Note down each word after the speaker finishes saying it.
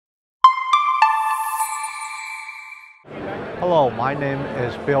Hello, my name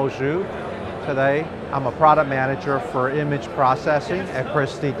is Bill Zhu. Today, I'm a product manager for image processing at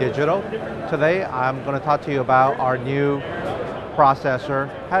Christie Digital. Today, I'm going to talk to you about our new processor,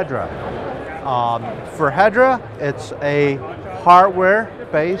 Hedra. For Hedra, it's a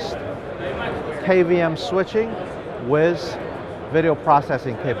hardware-based KVM switching with video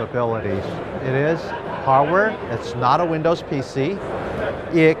processing capabilities. It is hardware, it's not a Windows PC.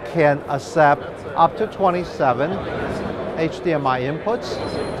 It can accept up to 27 HDMI inputs,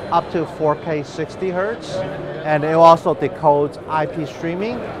 up to 4K 60 Hz, and it also decodes IP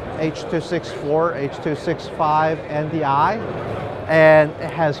streaming, H.264, H.265, NDI, and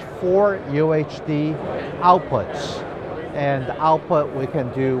it has 4 UHD outputs. And the output, we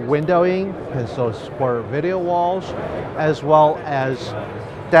can do windowing, can support video walls, as well as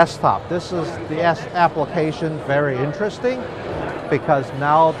desktop. This is the application very interesting because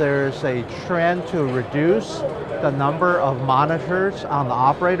now there's a trend to reduce the number of monitors on the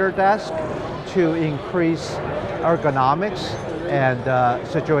operator desk to increase ergonomics and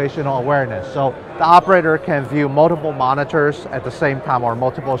situational awareness. So the operator can view multiple monitors at the same time or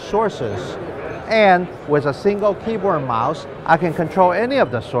multiple sources. And with a single keyboard and mouse, I can control any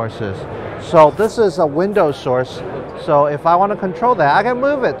of the sources. So this is a Windows source. So if I want to control that, I can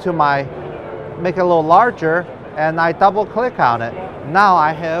move it to make it a little larger, and I double click on it. Now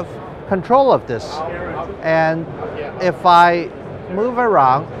I have control of this. And if I move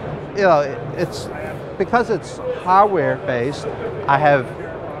around, it's because it's hardware based, I have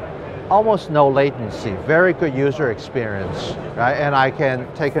almost no latency, very good user experience, right? And I can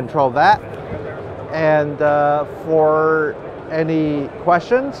take control of that. And for any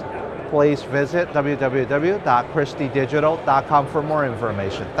questions, please visit www.christiedigital.com for more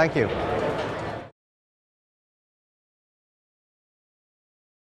information. Thank you.